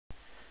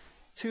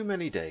Too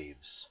Many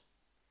Daves.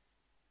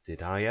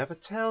 Did I ever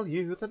tell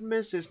you that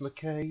Mrs.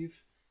 McCabe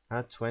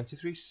had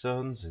 23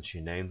 sons and she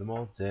named them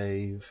all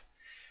Dave?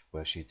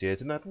 Well, she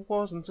did, and that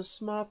wasn't a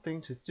smart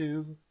thing to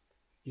do.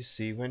 You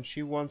see, when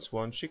she wants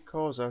one, she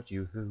calls out,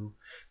 "You-hoo!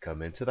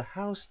 Come into the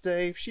house,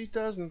 Dave." She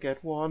doesn't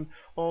get one.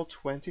 All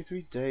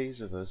 23 days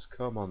of us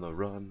come on the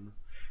run.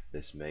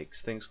 This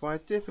makes things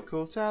quite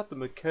difficult at the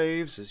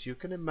McCaves, as you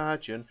can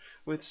imagine,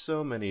 with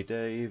so many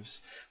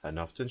Daves. And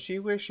often she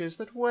wishes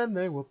that when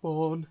they were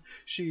born,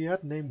 she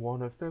had named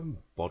one of them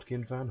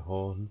Bodkin Van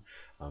Horn,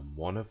 and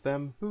one of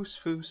them Hoos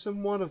Foos,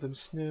 and one of them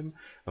Snim,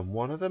 and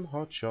one of them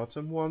Hot Shot,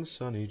 and one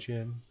Sonny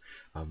Jim,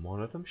 and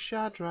one of them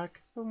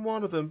Shadrach, and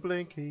one of them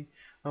Blinky,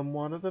 and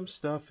one of them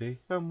Stuffy,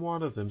 and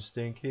one of them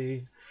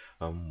Stinky,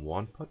 and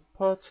one Put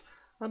Put,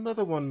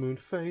 another one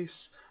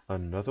Moonface,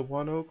 another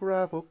one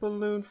O'Gravel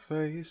Balloon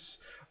Face,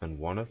 and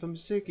one of them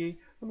Ziggy,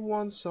 and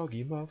one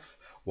Soggy Muff,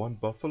 one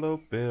Buffalo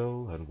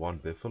Bill, and one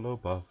Biffalo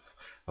Buff,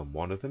 and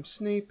one of them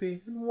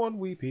Sneepy, and one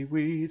Weepy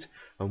Weed,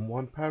 and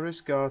one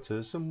Paris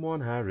Garters, and one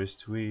Harris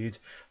Tweed,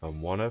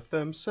 and one of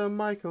them Sir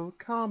Michael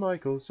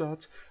Carmichael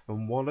Zutt,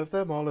 and one of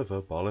them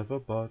Oliver Bolivar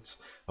Butt,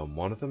 and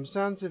one of them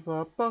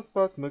Zanzibar Buck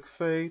Buck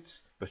McFate.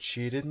 But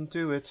she didn't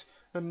do it,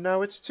 and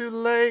now it's too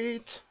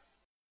late.